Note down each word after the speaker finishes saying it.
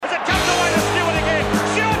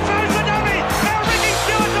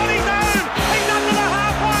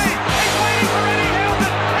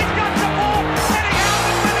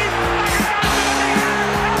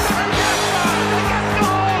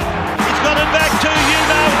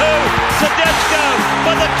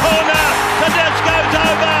corner. Tedesco's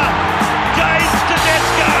over. James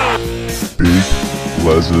Tedesco. Big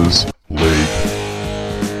Les's League.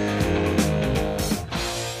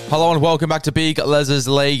 Hello and welcome back to Big Les's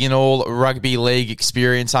League and all rugby league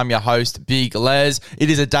experience. I'm your host, Big Les. It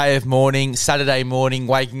is a day of mourning, Saturday morning,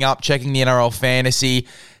 waking up, checking the NRL fantasy.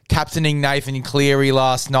 Captaining Nathan Cleary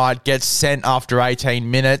last night gets sent after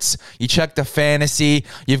 18 minutes. You check the fantasy,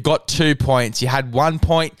 you've got 2 points. You had 1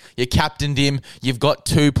 point, you captained him, you've got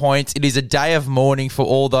 2 points. It is a day of mourning for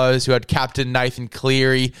all those who had captained Nathan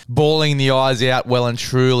Cleary, bawling the eyes out well and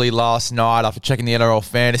truly last night after checking the NRL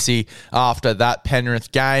fantasy after that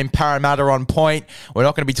Penrith game. Parramatta on point. We're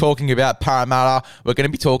not going to be talking about Parramatta. We're going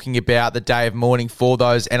to be talking about the day of mourning for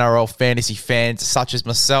those NRL fantasy fans such as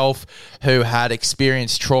myself who had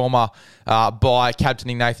experienced trauma by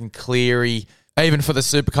captaining Nathan Cleary. Even for the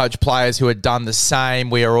Supercoach players who had done the same,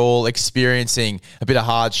 we are all experiencing a bit of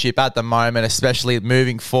hardship at the moment, especially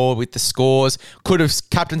moving forward with the scores. Could have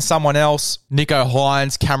captained someone else, Nicho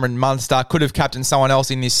Hynes, Cameron Munster, could have captained someone else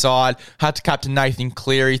in this side. Had to captain Nathan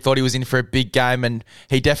Cleary, thought he was in for a big game, and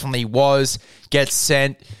he definitely was. Gets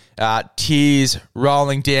sent, tears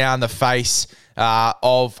rolling down the face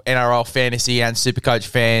of NRL fantasy and Supercoach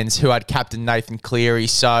fans who had captain Nathan Cleary.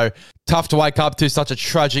 So tough to wake up to such a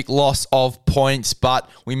tragic loss of points, but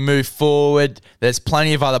we move forward. There's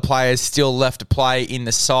plenty of other players still left to play in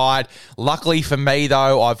the side. Luckily for me,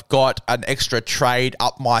 though, I've got an extra trade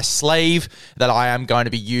up my sleeve that I am going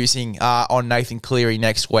to be using on Nathan Cleary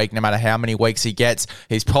next week. No matter how many weeks he gets,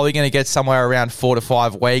 he's probably going to get somewhere around 4 to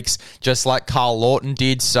 5 weeks, just like Carl Lawton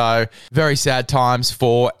did. So very sad times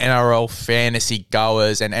for NRL fantasy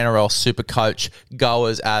goers and NRL Supercoach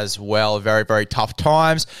goers as well. Very, very tough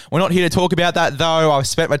times. We're not here to talk about that, though. I've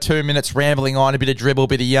spent my 2 minutes rambling on, a bit of dribble, a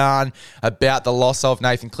bit of yarn about the loss of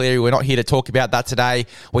Nathan Cleary. We're not here to talk about that today.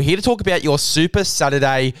 We're here to talk about your Super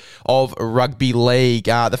Saturday of Rugby League.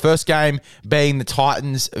 The first game being the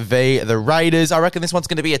Titans v the Raiders. I reckon this one's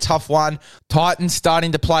going to be a tough one. Titans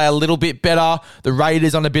starting to play a little bit better. The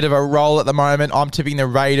Raiders on a bit of a roll at the moment. I'm tipping the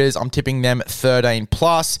Raiders. I'm tipping them 13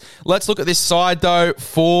 plus. Let's look at this side, though,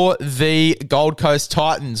 for the Gold Coast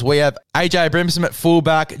Titans. We have AJ Brimson at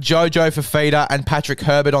fullback, Jojo Fafita and Patrick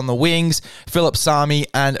Herbert on the wings, Philip Sami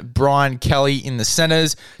and Brian Kelly in the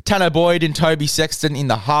centres, Tanner Boyd and Toby Sexton in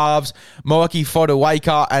the halves, Moaki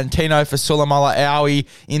Fotuaika and Tino Fasulamala-Aui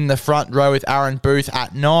in the front row with Aaron Booth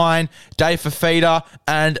at 9, Dave Fafita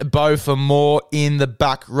and Beau Fermor in the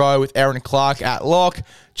back row with Aaron Clark at lock,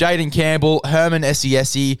 Jaden Campbell, Herman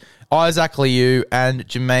Esiesi, Isaac Liu and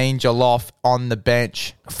Jermaine Jaloff on the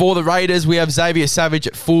bench. For the Raiders, we have Xavier Savage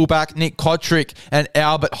at fullback, Nick Kotrick and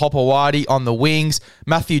Albert Hopewadi on the wings,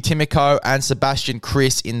 Matthew Timoko and Sebastian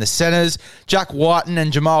Chris in the centres, Jack Whiten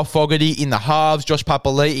and Jamal Fogarty in the halves, Josh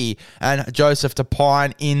Papali'i and Joseph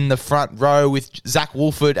Tapine in the front row with Zach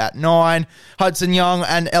Wolford at 9, Hudson Young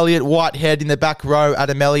and Elliot Whitehead in the back row,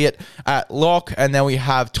 Adam Elliott at lock, and then we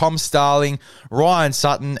have Tom Starling, Ryan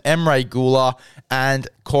Sutton, Emre Gula and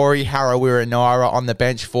Corey Harawira-Naira on the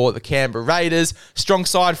bench for the Canberra Raiders. Strong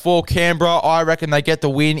side for Canberra. I reckon they get the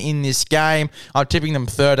win in this game. I'm tipping them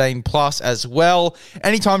 13 plus as well.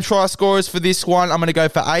 Anytime try scorers for this one, I'm going to go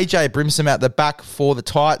for AJ Brimson at the back for the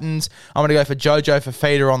Titans. I'm going to go for Jojo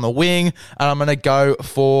Fafita on the wing. And I'm going to go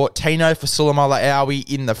for Tino Fasulamala-Aui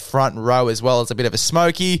in the front row as well as a bit of a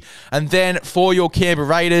smoky. And then for your Canberra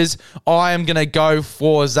Raiders, I am going to go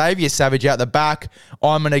for Xavier Savage out the back.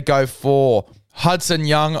 I'm going to go for Hudson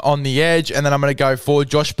Young on the edge, and then I'm going to go for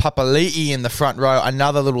Josh Papali'i in the front row.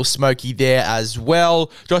 Another little smoky there as well.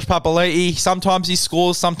 Josh Papali'i, sometimes he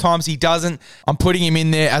scores, sometimes he doesn't. I'm putting him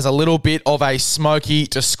in there as a little bit of a smoky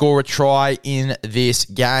to score a try in this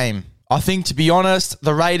game. I think, to be honest,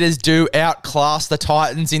 the Raiders do outclass the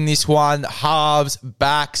Titans in this one. Halves,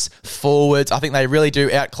 backs, forwards. I think they really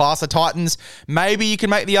do outclass the Titans. Maybe you can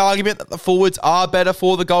make the argument that the forwards are better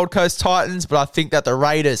for the Gold Coast Titans, but I think that the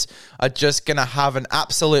Raiders are just going to have an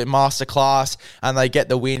absolute masterclass and they get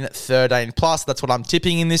the win 13 plus. That's what I'm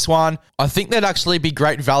tipping in this one. I think there'd actually be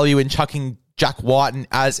great value in chucking Jack Whiten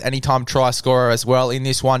as anytime try scorer as well in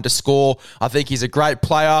this one to score. I think he's a great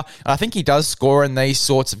player, and I think he does score in these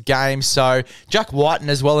sorts of games. So Jack Whiten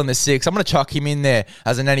as well in the 6. I'm going to chuck him in there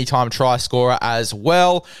as an anytime try scorer as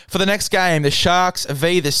well. For the next game, the Sharks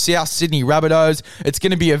v the South Sydney Rabbitohs. It's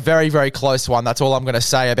going to be a very, very close one. That's all I'm going to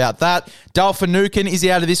say about that. Dale Finucane is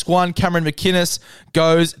out of this one. Cameron McInnes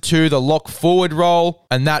goes to the lock forward role,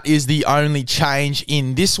 and that is the only change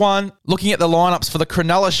in this one. Looking at the lineups for the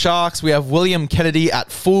Cronulla Sharks, we have William Kennedy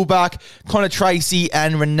at fullback, Connor Tracy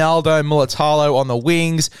and Ronaldo Mulatalo on the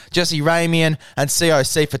wings, Jesse Ramian and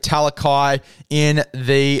COC Fatalakai in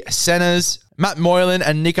the centres. Matt Moylan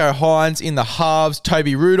and Nico Hines in the halves,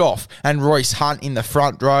 Toby Rudolph and Royce Hunt in the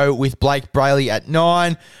front row with Blake Brayley at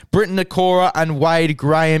 9, Britton Nakora and Wade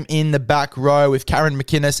Graham in the back row with Karen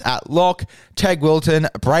McInnes at lock, Teg Wilton,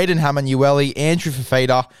 Braden Hamanueli, Andrew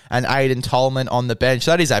Fafita and Aiden Tolman on the bench.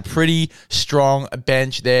 That is a pretty strong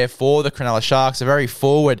bench there for the Cronulla Sharks, a very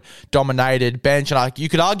forward-dominated bench. And you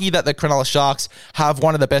could argue that the Cronulla Sharks have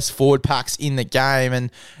one of the best forward packs in the game,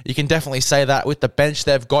 and you can definitely say that with the bench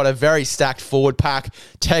they've got a very stacked forward pack.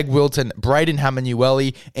 Teg Wilton, Braden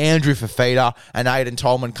Hamanueli, Andrew Fafita and Aiden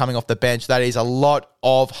Tolman coming off the bench. That is a lot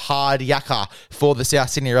of hard yakka for the South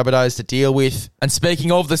Sydney Rabbitohs to deal with. And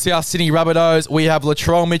speaking of the South Sydney Rabbitohs, we have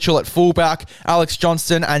Latrell Mitchell at fullback, Alex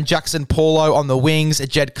Johnston and Jackson Paulo on the wings,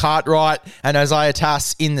 Jed Cartwright and Isaiah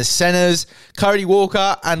Tass in the centres, Cody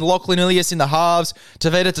Walker and Lachlan Ilias in the halves,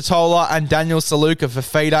 Tavita Totola and Daniel Saluka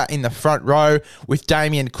Fafita in the front row with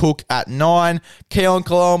Damien Cook at 9, Keon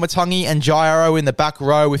Kaloamatangi and Jairo in the back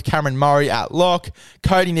row with Cameron Murray at lock,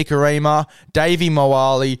 Cody Nikorima, Davey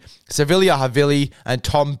Moali, Sevilla Havili and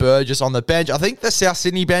Tom Burgess on the bench. I think the South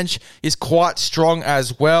Sydney bench is quite strong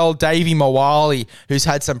as well. Davey Moali, who's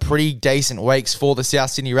had some pretty decent weeks for the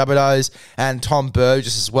South Sydney Rabbitohs, and Tom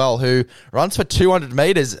Burgess as well, who runs for 200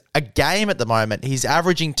 metres a game at the moment. He's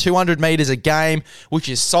averaging 200 metres a game, which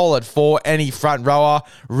is solid for any front rower.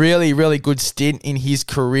 Really, really good stint in his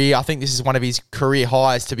career. I think this is one of his career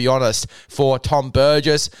highs, to be honest, for Tom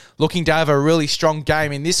Burgess. Looking to have a really strong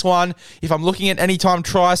game in this one. If I'm looking at anytime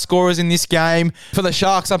try scorers in this game, for the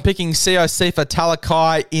Sharks, I'm picking Siosifa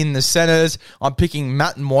Talakai in the centres. I'm picking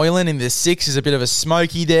Matt Moylan in the 6 is a bit of a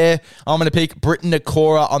smoky there. I'm going to pick Britton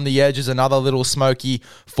Nakora on the edge as another little smoky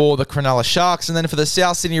for the Cronulla Sharks. And then for the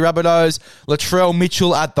South Sydney Rabbitohs, Latrell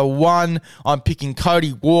Mitchell at the 1. I'm picking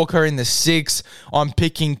Cody Walker in the 6. I'm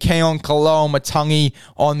picking Keon Kaloamatangi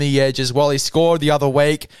on the edge as well. He scored the other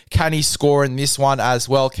week. Can he score in this one as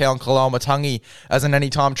well? Keon Kaloamatangi as an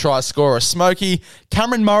anytime try scorer. Smoky.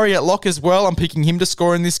 Cameron Murray at lock as well. I'm picking him to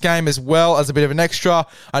score in this game as well as a bit of an extra.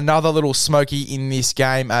 Another little smoky in this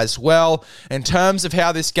game as well. In terms of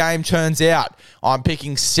how this game turns out, I'm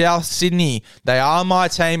picking South Sydney. They are my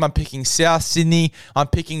team. I'm picking South Sydney. I'm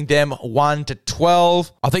picking them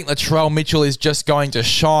 1-12. I think Latrell Mitchell is just going to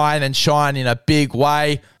shine and shine in a big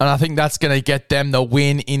way. And I think that's going to get them the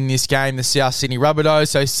win in this game, the South Sydney Rabbitohs.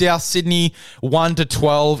 So South Sydney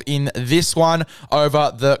 1-12 in this one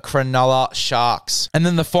over the Cronulla Sharks. And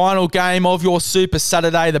then the final game of your Super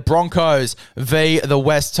Saturday, the Broncos v the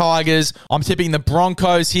West Tigers. I'm tipping the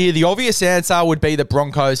Broncos here. The obvious answer would be the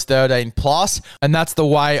Broncos 13+, and that's the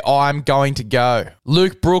way I'm going to go.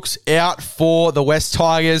 Luke Brooks out for the West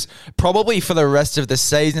Tigers, probably for the rest of the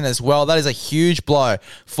season as well. That is a huge blow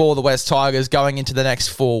for the West Tigers going into the next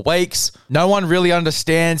 4 weeks. No one really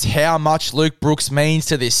understands how much Luke Brooks means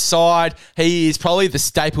to this side. He is probably the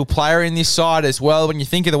staple player in this side as well. When you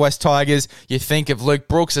think of the West Tigers, you think of Luke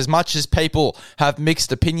Brooks. As much as people have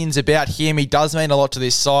mixed opinions about him, he does mean a lot to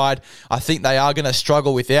this side. I think they are going to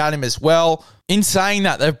struggle without him as well. In saying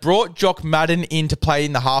that, they've brought Jock Madden in to play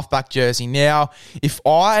in the halfback jersey. Now, if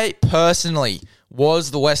I personally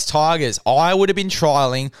was the West Tigers, I would have been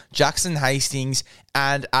trialling Jackson Hastings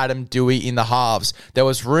and Adam Dewey in the halves. There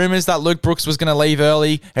was rumours that Luke Brooks was going to leave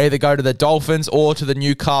early, either go to the Dolphins or to the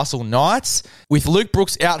Newcastle Knights. With Luke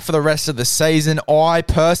Brooks out for the rest of the season, I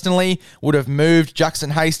personally would have moved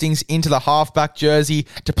Jackson Hastings into the halfback jersey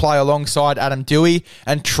to play alongside Adam Dewey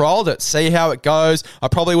and trialled it, see how it goes. I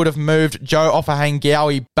probably would have moved Joe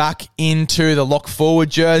Ofahengawi back into the lock forward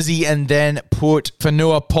jersey and then put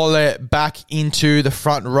Fanua Pole back into the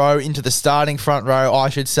front row, into the starting front row, I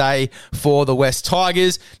should say, for the West Tigers.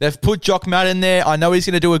 They've put Jock Madden there. I know he's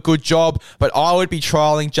going to do a good job, but I would be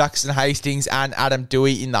trialling Jackson Hastings and Adam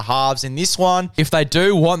Dewey in the halves in this one. If they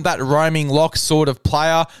do want that roaming lock sort of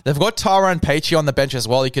player, they've got Tyrone Peachey on the bench as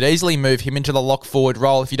well. You could easily move him into the lock forward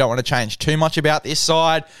role if you don't want to change too much about this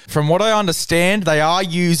side. From what I understand, they are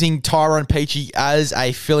using Tyrone Peachey as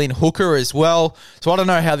a fill-in hooker as well. So I don't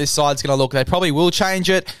know how this side's going to look. They probably will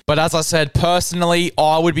change it. But as I said, personally,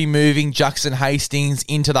 I would be moving Jackson Hastings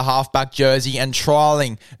into the halfback jersey and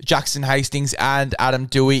trialling Jackson Hastings and Adam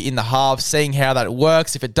Dewey in the halves, seeing how that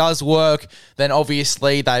works. If it does work, then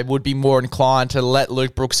obviously they would be more inclined to let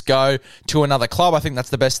Luke Brooks go to another club. I think that's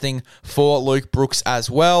the best thing for Luke Brooks as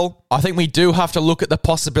well. I think we do have to look at the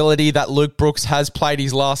possibility that Luke Brooks has played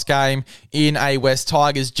his last game in a West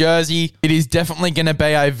Tigers jersey. It is definitely going to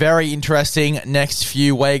be a very interesting next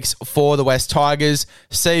few weeks for the West Tigers.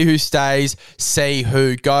 See who stays, see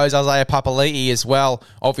who goes. Isaiah Papali'i as well,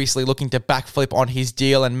 obviously looking to backflip on his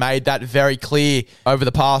deal and made that very clear over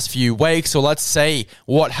the past few weeks. So let's see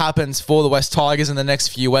what happens for the West Tigers in the next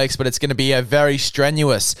few weeks, but it's going to be a very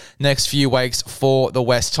strenuous next few weeks for the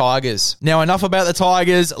West Tigers. Now, enough about the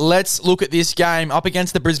Tigers. Let's look at this game up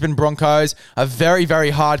against the Brisbane Broncos. A very, very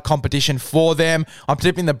hard competition for them. I'm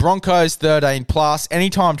tipping the Broncos 13 plus.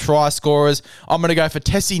 Anytime try scorers. I'm going to go for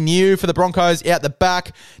Tessie New for the Broncos out the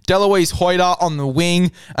back. Deloise Hoyter on the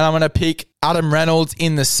wing. And I'm going to pick Adam Reynolds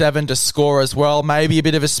in the 7 to score as well. Maybe a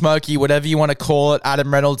bit of a smoky, whatever you want to call it.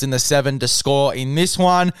 Adam Reynolds in the 7 to score in this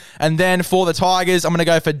one. And then for the Tigers, I'm going to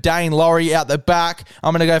go for Dane Laurie out the back.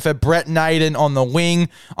 I'm going to go for Brett Naden on the wing.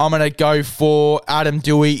 I'm going to go for Adam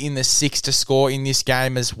Dewey in the 6 to score in this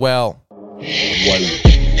game as well. One.